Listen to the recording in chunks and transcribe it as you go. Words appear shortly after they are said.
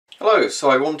Hello, so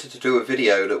I wanted to do a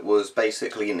video that was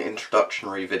basically an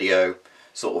introductory video,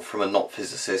 sort of from a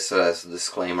not-physicist, so as a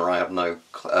disclaimer, I have no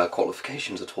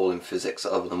qualifications at all in physics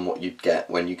other than what you'd get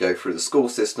when you go through the school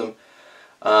system,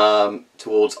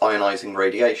 towards ionising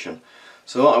radiation.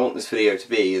 So what I want this video to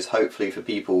be is hopefully for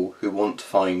people who want to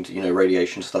find,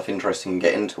 radiation stuff interesting and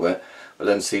get into it, but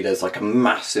then see there's like a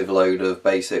massive load of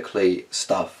basically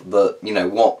stuff that,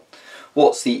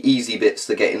 what's the easy bits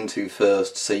to get into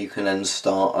first so you can then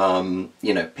start,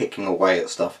 picking away at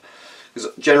stuff. Because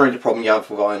generally the problem you have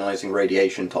with ionising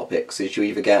radiation topics is you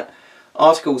either get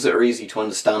articles that are easy to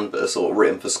understand but are sort of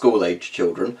written for school-age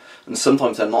children, and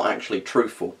sometimes they're not actually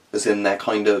truthful, as in they're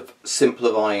kind of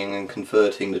simplifying and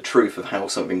converting the truth of how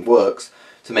something works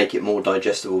to make it more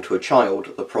digestible to a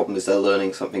child. The problem is they're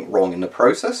learning something wrong in the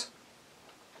process,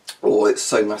 or it's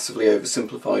so massively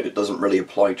oversimplified it doesn't really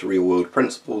apply to real-world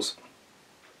principles.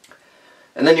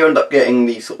 And then you end up getting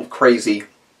the sort of crazy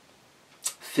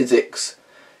physics,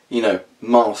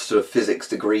 master of physics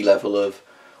degree level of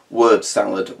word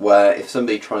salad, where if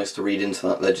somebody tries to read into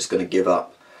that, they're just going to give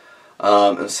up.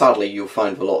 And sadly, you'll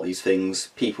find with a lot of these things,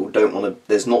 people don't want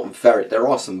to. There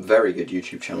are some very good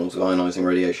YouTube channels of ionising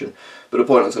radiation, but the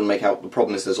point I was going to make out, the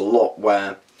problem is there's a lot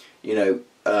where,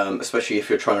 especially if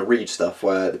you're trying to read stuff,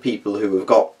 where the people who have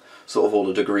got sort of all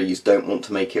the degrees don't want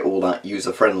to make it all that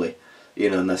user friendly.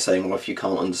 And they're saying, well, if you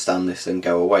can't understand this, then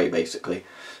go away, basically.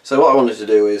 So what I wanted to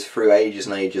do is, through ages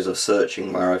and ages of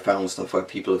searching where I found stuff where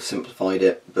people have simplified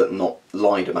it but not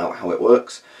lied about how it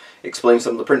works, explain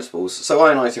some of the principles. So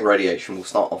ionising radiation, we'll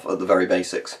start off at the very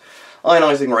basics.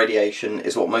 Ionising radiation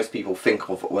is what most people think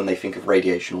of when they think of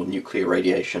radiation or nuclear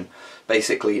radiation.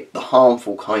 Basically, the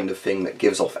harmful kind of thing that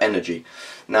gives off energy.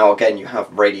 Now again, you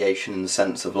have radiation in the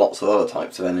sense of lots of other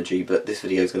types of energy, but this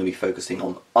video is going to be focusing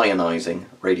on ionising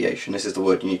radiation. This is the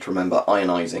word you need to remember,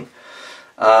 ionising.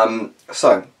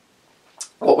 So,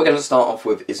 what we're going to start off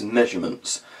with is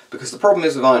measurements. Because the problem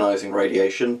is with ionising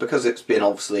radiation, because it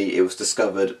was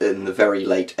discovered in the very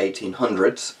late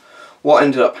 1800s, what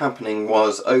ended up happening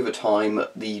was, over time,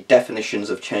 the definitions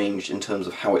have changed in terms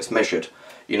of how it's measured.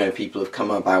 People have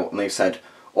come about and they've said,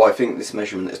 oh, I think this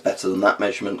measurement is better than that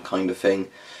measurement, kind of thing.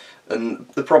 And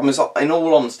the problem is, in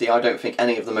all honesty, I don't think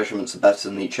any of the measurements are better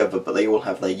than each other, but they all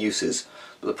have their uses.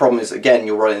 But the problem is, again,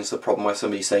 you'll run into the problem where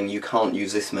somebody's saying, you can't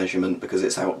use this measurement because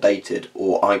it's outdated,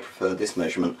 or I prefer this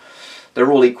measurement.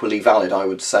 They're all equally valid, I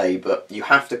would say, but you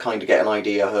have to kind of get an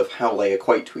idea of how they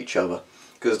equate to each other.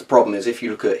 Because the problem is, if you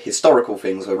look at historical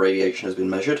things where radiation has been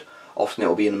measured, often it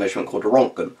will be in a measurement called a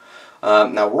Röntgen.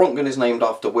 Now, Röntgen is named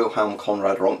after Wilhelm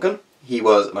Conrad Röntgen. He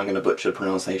was, and I'm going to butcher the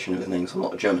pronunciation of his name, so I'm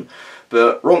not a German,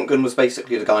 but Röntgen was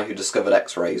basically the guy who discovered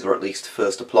X-rays, or at least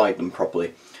first applied them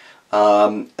properly.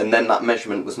 And then that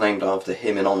measurement was named after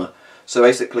him in honour. So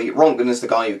basically, Röntgen is the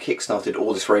guy who kick-started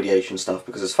all this radiation stuff,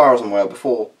 because as far as I'm aware,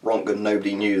 before Röntgen,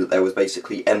 nobody knew that there was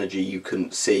basically energy you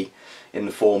couldn't see in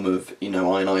the form of,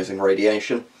 ionising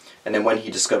radiation. And then when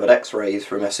he discovered X-rays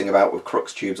through messing about with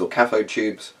crux tubes or cathode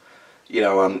tubes,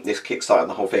 this kick-started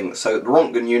the whole thing. So the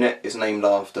Röntgen unit is named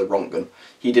after Röntgen.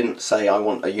 He didn't say, I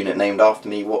want a unit named after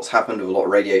me. What's happened with a lot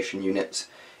of radiation units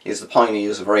is the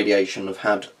pioneers of radiation have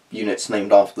had units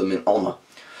named after them in honour.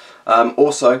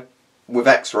 Also, with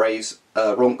X-rays,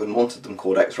 Röntgen wanted them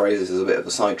called X-rays. This is a bit of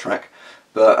a sidetrack,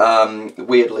 but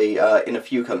weirdly, in a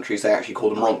few countries they actually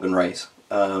call them Röntgen rays.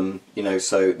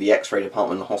 So the X-ray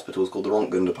department in the hospital is called the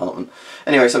Röntgen department.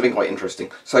 Anyway, something quite interesting.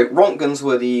 So Röntgens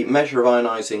were the measure of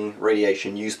ionising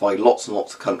radiation used by lots and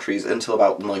lots of countries until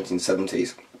about the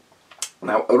 1970s.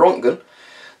 Now, a Röntgen,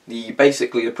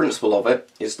 basically the principle of it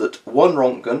is that one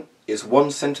Röntgen is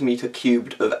 1 centimetre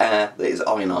cubed of air that is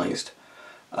ionised.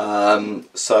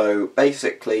 So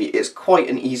basically it's quite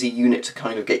an easy unit to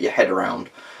kind of get your head around.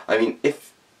 I mean,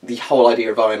 if the whole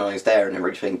idea of ionised air and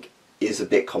everything is a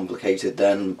bit complicated,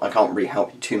 then I can't really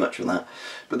help you too much with that.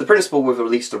 But the principle with at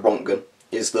least a Röntgen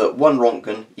is that 1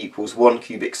 Röntgen equals 1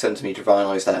 cubic centimetre of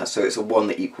ionised air, so it's a 1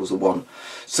 that equals a 1.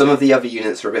 Some of the other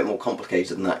units are a bit more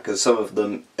complicated than that, because some of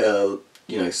them,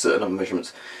 certain other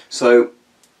measurements. So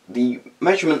the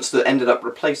measurements that ended up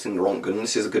replacing the Röntgen, and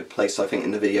this is a good place I think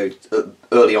in the video,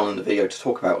 early on in the video to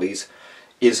talk about these,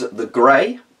 is the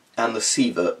Gray and the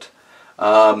Sievert.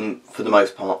 For the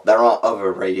most part. There are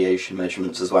other radiation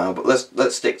measurements as well, but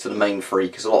let's stick to the main 3,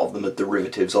 because a lot of them are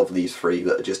derivatives of these 3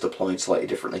 that are just applied slightly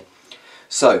differently.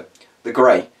 So, the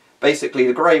Gray. Basically,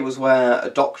 the Gray was where a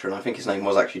doctor, and I think his name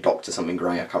was actually Dr. something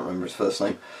Gray, I can't remember his first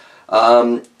name.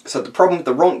 So the problem with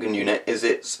the Röntgen unit is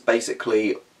it's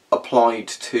basically applied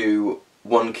to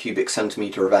 1 cubic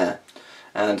centimetre of air.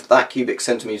 And that cubic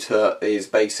centimetre is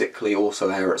basically also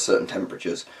air at certain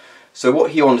temperatures. So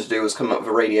what he wanted to do was come up with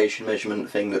a radiation measurement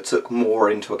thing that took more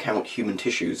into account human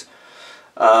tissues.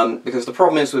 Because the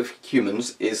problem is with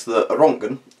humans is that a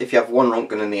Röntgen, if you have one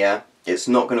Röntgen in the air, it's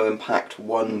not going to impact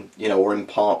one, or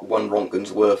impart one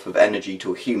Röntgen's worth of energy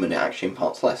to a human. It actually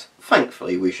imparts less.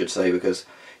 Thankfully, we should say, because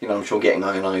I'm sure getting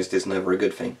ionised is never a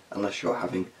good thing unless you're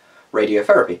having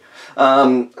radiotherapy.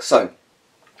 So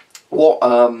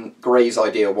what Gray's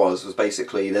idea was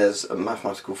basically there's a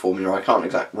mathematical formula. I can't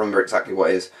remember exactly what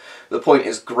it is. The point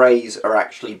is Grays are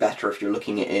actually better if you're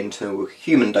looking it into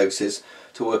human doses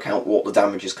to work out what the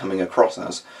damage is coming across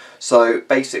as. So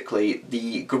basically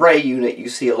the Gray unit you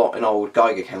see a lot in old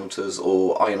Geiger counters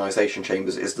or ionisation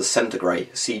chambers is the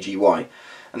centigrade, CGY.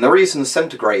 And the reason the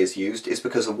centigrade is used is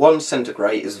because 1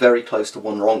 centigrade is very close to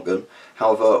 1 Röntgen.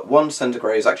 However, 1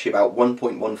 centigrade is actually about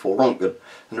 1.14 Röntgen.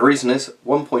 And the reason is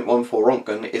 1.14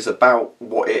 Röntgen is about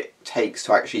what it takes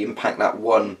to actually impact that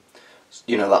one,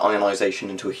 that ionisation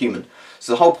into a human.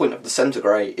 So the whole point of the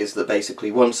centigrade is that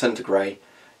basically 1 centigrade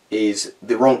is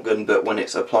the Röntgen, but when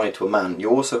it's applied to a man. You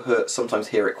also sometimes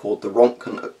hear it called the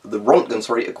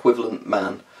Röntgen equivalent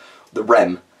man, the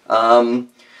REM.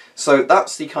 So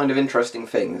that's the kind of interesting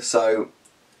thing. So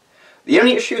the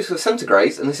only issues with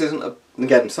centigrades, and this isn't,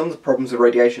 again, some of the problems with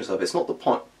radiation stuff, it's not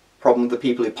the problem with the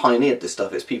people who pioneered this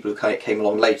stuff, it's people who came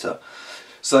along later.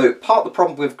 So part of the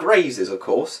problem with Grays is, of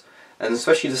course, and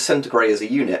especially the centigrade as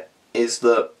a unit, is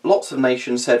that lots of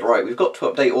nations said, right, we've got to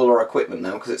update all our equipment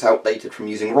now because it's outdated from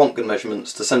using Röntgen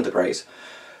measurements to centigrades.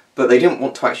 But they didn't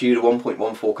want to actually do the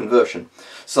 1.14 conversion.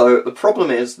 So the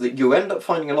problem is that you end up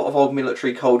finding a lot of old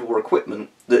military Cold War equipment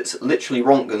that's literally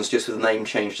Röntgens just with the name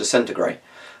changed to centigrade.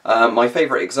 My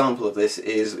favourite example of this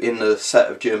is in the set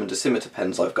of German dosimeter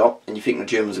pens I've got, and you think the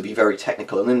Germans would be very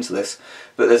technical and into this,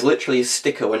 but there's literally a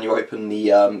sticker when you open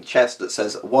the chest that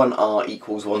says 1R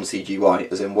equals 1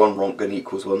 CGY, as in 1 Röntgen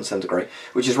equals 1 centigrade,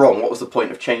 which is wrong. What was the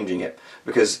point of changing it?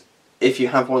 Because if you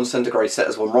have 1 centigrade set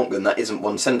as 1 Röntgen, that isn't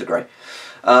 1 centigrade.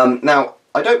 Now,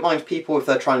 I don't mind people if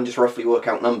they're trying to just roughly work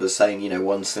out numbers, saying,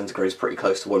 1 centigrade is pretty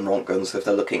close to 1 Röntgen, so if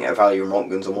they're looking at a value in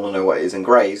Röntgens and want to know what it is in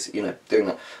Grays, doing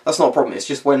that. That's not a problem. It's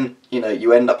just when,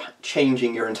 you end up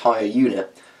changing your entire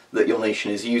unit that your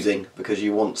nation is using because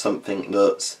you want something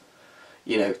that's,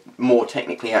 more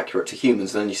technically accurate to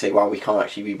humans, and then you say, well, we can't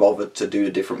actually be bothered to do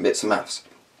the different bits of maths.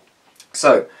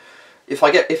 So, if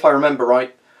I remember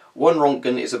right, 1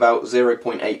 Röntgen is about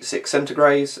 0.86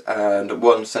 centigrades, and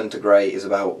 1 centigrade is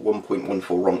about 1.14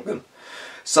 Röntgen.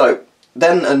 So,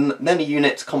 then a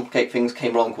unit to complicate things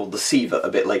came along called the sievert a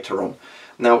bit later on.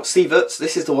 Now, sieverts,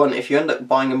 this is the one, if you end up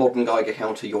buying a modern Geiger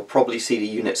counter, you'll probably see the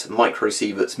units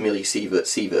microsieverts, millisieverts,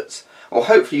 sieverts. Or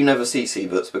hopefully you never see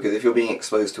sieverts, because if you're being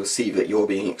exposed to a sievert, you're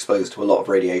being exposed to a lot of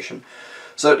radiation.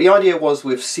 So the idea was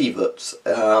with sieverts,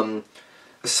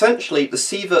 essentially, the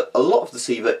sievert, a lot of the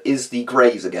sievert is the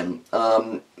Grays again.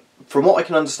 From what I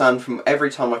can understand from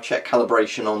every time I've checked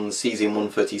calibration on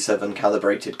cesium-137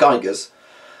 calibrated Geigers,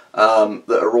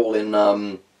 that are all in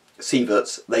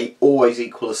sieverts, they always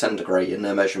equal a centigrade in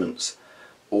their measurements.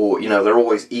 Or, they're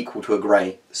always equal to a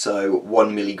Gray. So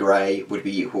 1 milligray would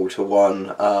be equal to 1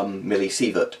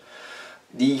 millisievert.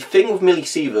 The thing with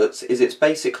millisieverts is it's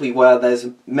basically where there's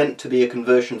meant to be a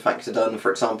conversion factor done. For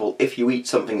example, if you eat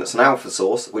something that's an alpha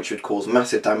source, which would cause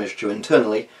massive damage to you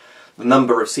internally, the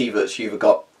number of sieverts you've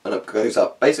got and it goes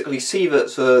up. Basically,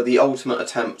 sieverts are the ultimate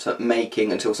attempt at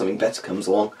making, until something better comes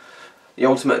along, the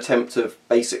ultimate attempt of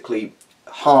basically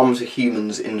harm to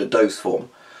humans in the dose form,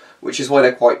 which is why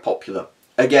they're quite popular.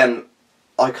 Again,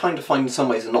 I kind of find in some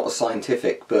ways they're not as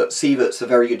scientific, but sieverts are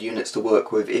very good units to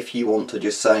work with if you want to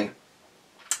just say,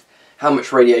 how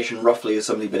much radiation roughly has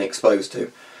somebody been exposed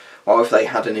to? Well, if they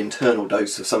had an internal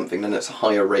dose of something, then it's a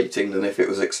higher rating than if it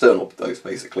was external dose,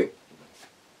 basically.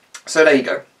 So there you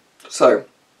go. So,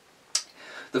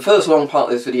 the first long part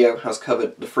of this video has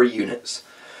covered the 3 units.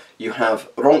 You have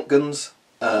Röntgens,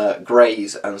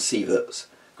 Grays and sieverts.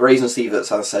 Grays and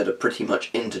sieverts, as I said, are pretty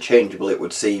much interchangeable, it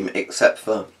would seem, except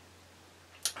for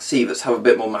sieverts have a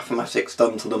bit more mathematics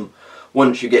done to them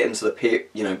once you get into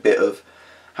the bit of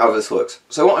how this works.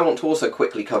 So what I want to also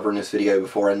quickly cover in this video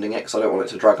before ending it, because I don't want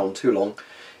it to drag on too long,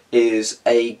 is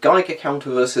a Geiger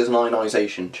counter versus an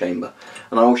ionisation chamber.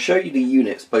 And I will show you the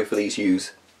units both of these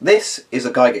use. This is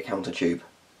a Geiger counter tube.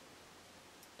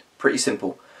 Pretty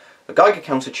simple. A Geiger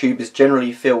counter tube is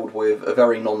generally filled with a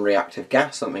very non-reactive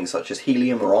gas, something such as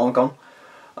helium or argon.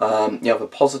 You have a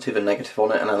positive and negative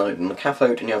on it, an anode and a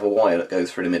cathode, and you have a wire that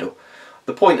goes through the middle.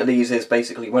 The point of these is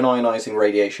basically when ionising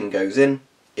radiation goes in,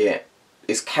 it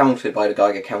is counted by the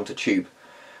Geiger counter tube.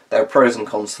 There are pros and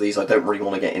cons to these, I don't really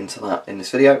want to get into that in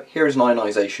this video. Here is an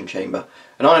ionisation chamber.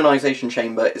 An ionisation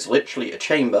chamber is literally a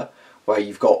chamber where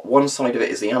you've got one side of it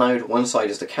is the anode, one side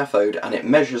is the cathode, and it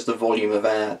measures the volume of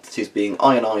air that is being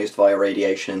ionised via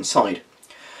radiation inside.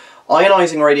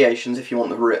 Ionising radiations, if you want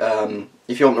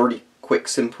the really quick,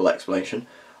 simple explanation,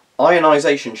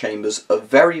 ionisation chambers are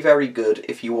very, very good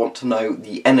if you want to know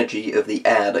the energy of the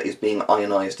air that is being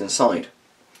ionised inside.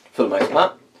 For the most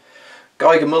part.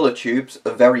 Geiger-Müller tubes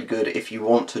are very good if you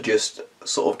want to just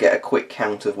sort of get a quick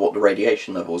count of what the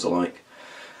radiation levels are like.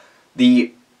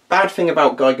 The bad thing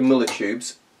about Geiger-Müller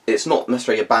tubes, it's not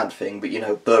necessarily a bad thing, but you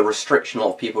know, the restriction a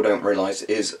lot of people don't realise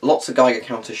is lots of Geiger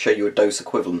counters show you a dose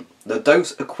equivalent. The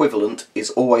dose equivalent is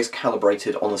always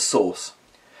calibrated on a source.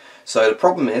 So the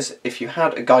problem is, if you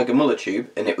had a Geiger-Müller tube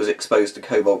and it was exposed to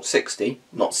cobalt-60,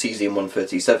 not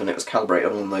cesium-137, it was calibrated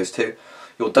on one of those two,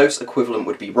 your dose equivalent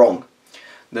would be wrong.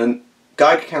 Then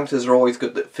Geiger counters are always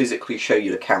good that physically show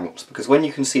you the count, because when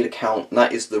you can see the count,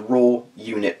 that is the raw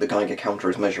unit the Geiger counter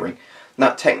is measuring. And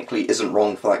that technically isn't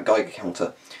wrong for that Geiger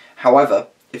counter. However,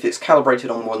 if it's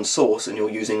calibrated on one source and you're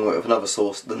using it with another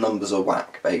source, the numbers are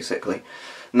whack, basically.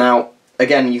 Now,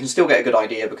 again, you can still get a good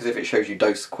idea, because if it shows you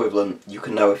dose equivalent, you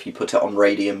can know if you put it on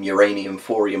radium, uranium,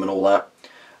 thorium and all that.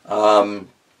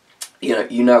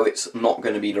 You know it's not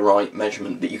going to be the right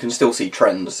measurement, but you can still see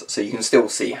trends, so you can still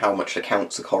see how much the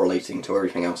counts are correlating to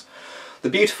everything else. The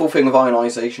beautiful thing with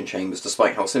ionisation chambers,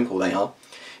 despite how simple they are,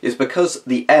 is because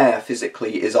the air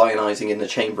physically is ionising in the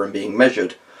chamber and being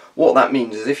measured. What that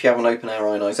means is if you have an open air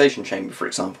ionisation chamber, for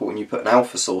example, and you put an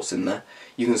alpha source in there,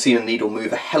 you can see the needle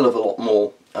move a hell of a lot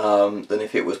more than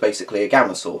if it was basically a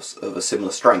gamma source of a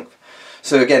similar strength.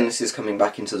 So again, this is coming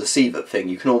back into the sievert thing.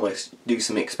 You can almost do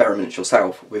some experiments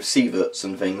yourself with sieverts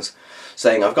and things,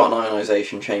 saying I've got an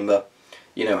ionisation chamber,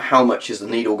 you know, how much is the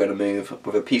needle going to move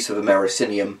with a piece of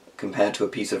americium compared to a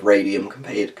piece of radium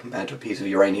compared to a piece of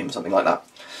uranium, something like that.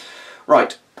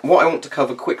 Right, what I want to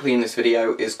cover quickly in this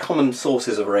video is common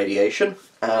sources of radiation,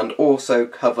 and also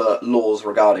cover laws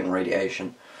regarding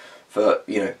radiation for,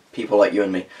 you know, people like you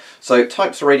and me. So,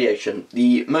 types of radiation.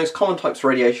 The most common types of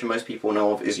radiation most people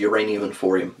know of is uranium and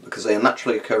thorium, because they are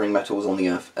naturally occurring metals on the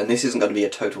Earth, and this isn't going to be a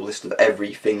total list of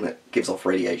everything that gives off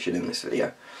radiation in this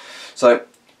video. So,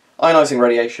 ionising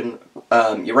radiation,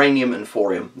 uranium and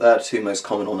thorium, they're the two most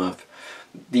common on Earth.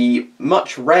 The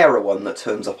much rarer one that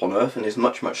turns up on Earth and is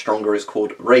much, much stronger is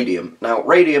called radium. Now,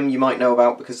 radium you might know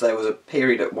about because there was a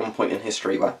period at one point in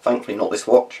history where, thankfully not this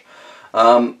watch,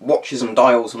 watches and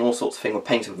dials and all sorts of things were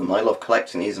painted with them. I love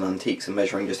collecting these and antiques and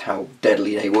measuring just how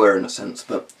deadly they were in a sense,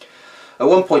 but at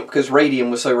one point, because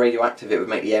radium was so radioactive it would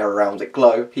make the air around it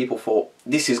glow, people thought,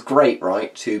 this is great,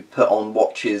 right, to put on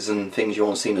watches and things you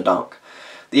want to see in the dark.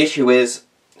 The issue is,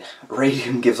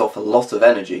 radium gives off a lot of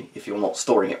energy if you're not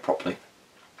storing it properly.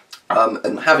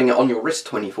 And having it on your wrist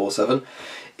 24/7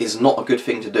 is not a good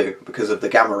thing to do, because of the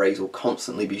gamma rays will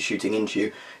constantly be shooting into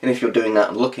you, and if you're doing that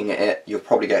and looking at it, you're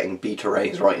probably getting beta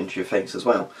rays right into your face as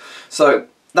well. So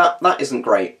that isn't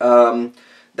great. Then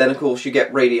of course you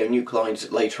get radionuclides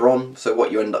later on, so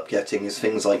what you end up getting is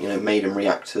things like, you know, maiden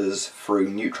reactors through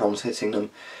neutrons hitting them.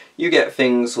 You get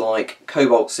things like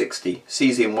cobalt-60,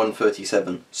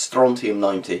 cesium-137,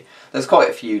 strontium-90. There's quite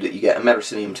a few that you get,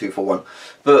 americium-241.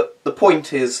 But the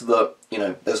point is that, you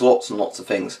know, there's lots and lots of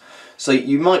things. So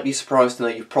you might be surprised to know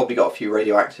you've probably got a few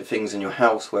radioactive things in your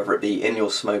house, whether it be in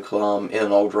your smoke alarm, in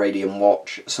an old radium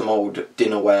watch, some old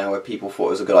dinnerware where people thought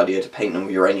it was a good idea to paint them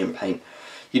with uranium paint.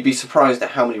 You'd be surprised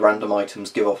at how many random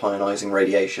items give off ionising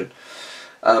radiation.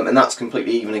 And that's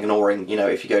completely even ignoring, you know,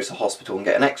 if you go to the hospital and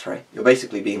get an X-ray. You're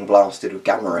basically being blasted with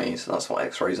gamma rays, and that's what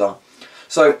X-rays are.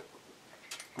 So,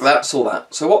 that's all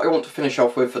that. So what I want to finish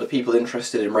off with for the people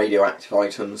interested in radioactive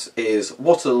items is,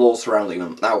 what are the laws surrounding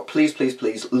them? Now, please, please,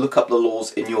 please look up the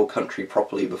laws in your country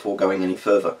properly before going any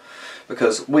further.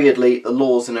 Because, weirdly, the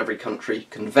laws in every country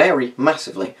can vary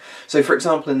massively. So, for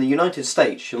example, in the United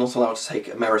States, you're not allowed to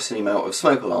take americium out of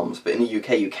smoke alarms, but in the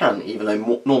UK you can, even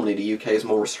though normally the UK is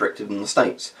more restricted than the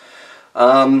States.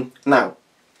 Now,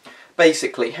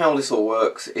 basically, how this all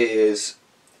works is,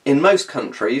 in most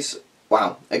countries,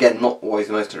 wow, again, not always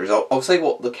in most countries, I'll say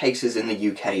what the case is in the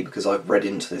UK, because I've read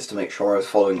into this to make sure I was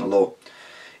following the law.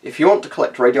 If you want to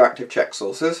collect radioactive check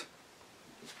sources,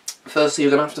 firstly,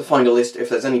 you're going to have to find a list if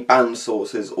there's any banned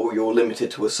sources or you're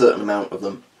limited to a certain amount of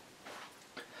them.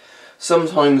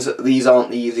 Sometimes these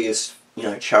aren't the easiest, you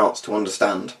know, charts to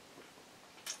understand.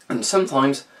 And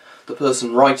sometimes the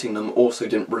person writing them also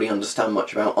didn't really understand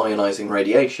much about ionising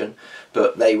radiation,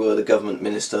 but they were the government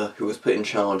minister who was put in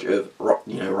charge of,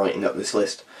 you know, writing up this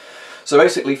list. So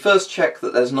basically, first check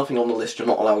that there's nothing on the list you're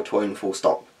not allowed to own, full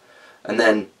stop. And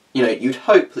then, you know, you'd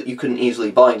hope that you couldn't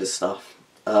easily buy this stuff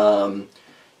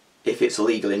if it's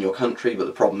illegal in your country, but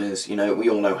the problem is, you know, we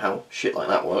all know how shit like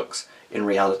that works. in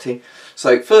reality.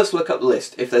 So first look up the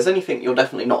list. If there's anything you're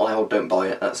definitely not allowed, don't buy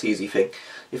it. That's the easy thing.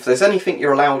 If there's anything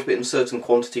you're allowed but in certain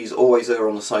quantities, always err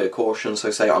on the side of caution.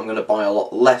 So say I'm going to buy a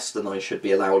lot less than I should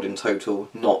be allowed in total,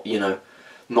 not, you know,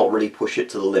 not really push it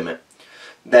to the limit.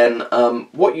 Then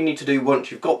what you need to do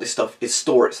once you've got this stuff is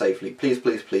store it safely. Please,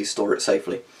 please, please store it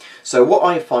safely. So what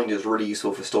I find is really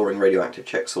useful for storing radioactive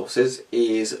check sources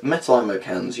is metal ammo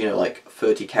cans, you know, like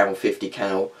 30 cal, 50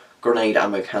 cal, grenade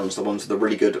ammo cans, the ones with the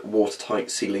really good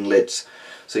watertight sealing lids.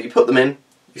 So you put them in,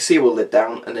 you seal the lid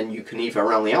down, and then you can either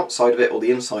around the outside of it or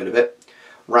the inside of it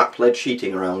wrap lead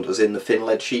sheeting around, as in the thin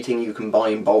lead sheeting you can buy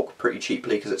in bulk pretty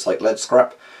cheaply because it's like lead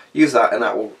scrap. Use that and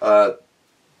that will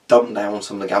dumb down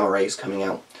some of the gamma rays coming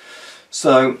out.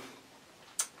 So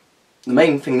the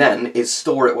main thing then is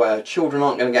store it where children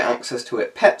aren't going to get access to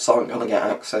it, pets aren't going to get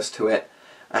access to it,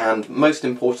 and most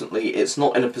importantly it's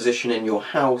not in a position in your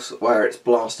house where it's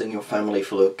blasting your family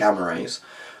full of gamma rays.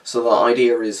 So the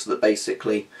idea is that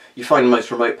basically you find the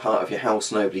most remote part of your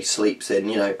house nobody sleeps in.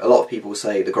 You know, a lot of people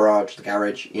say the garage, the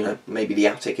garage, you know, maybe the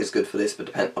attic is good for this,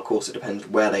 but of course it depends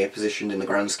where they are positioned in the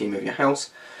grand scheme of your house.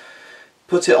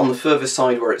 Put it on the furthest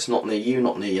side where it's not near you,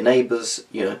 not near your neighbours,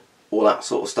 you know, all that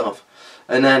sort of stuff.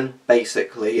 And then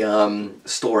basically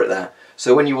store it there.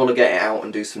 So when you want to get it out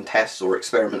and do some tests or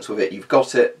experiments with it, you've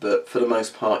got it, but for the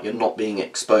most part you're not being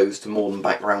exposed to more than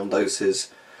background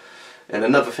doses. And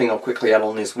another thing I'll quickly add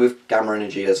on is with gamma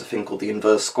energy there's a thing called the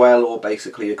inverse square law.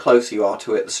 Basically the closer you are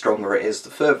to it, the stronger it is, the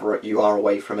further you are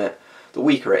away from it, the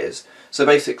weaker it is. So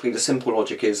basically the simple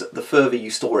logic is the further you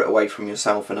store it away from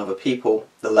yourself and other people,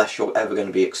 the less you're ever going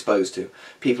to be exposed to.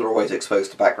 People are always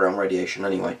exposed to background radiation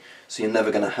anyway, so you're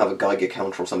never going to have a Geiger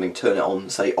counter or something turn it on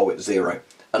and say, oh, it's 0.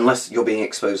 Unless you're being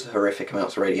exposed to horrific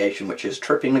amounts of radiation, which is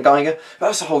tripping the Geiger. But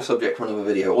that's a whole subject for another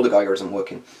video, or the Geiger isn't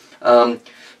working. But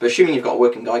assuming you've got a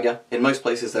working Geiger, in most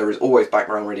places there is always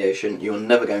background radiation. You're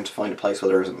never going to find a place where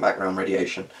there isn't background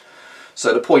radiation.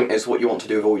 So the point is, what you want to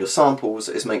do with all your samples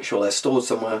is make sure they're stored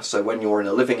somewhere, so when you're in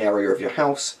a living area of your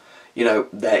house, you know,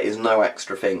 there is no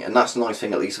extra thing. And that's the nice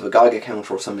thing, at least, of a Geiger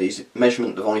counter or some of these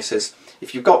measurement devices.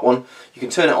 If you've got one, you can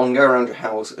turn it on, go around your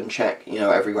house and check, you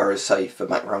know, everywhere is safe for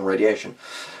background radiation.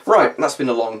 Right, that's been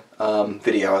a long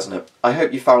video, hasn't it? I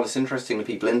hope you found this interesting to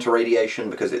people into radiation,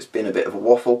 because it's been a bit of a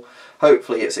waffle.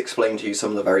 Hopefully it's explained to you some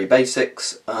of the very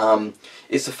basics.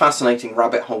 It's a fascinating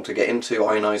rabbit hole to get into,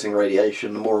 ionising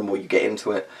radiation. The more and more you get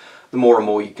into it, the more and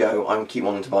more you go, I keep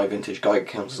wanting to buy vintage Geiger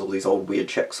counters, all these old weird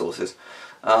check sources.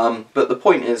 But the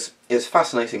point is, it's a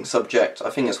fascinating subject. I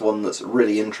think it's one that's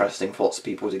really interesting for lots of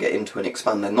people to get into and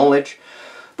expand their knowledge.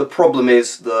 The problem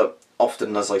is that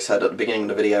often, as I said at the beginning of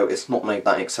the video, it's not made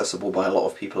that accessible by a lot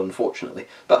of people, unfortunately.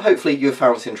 But hopefully you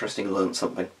found it interesting and learned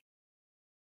something.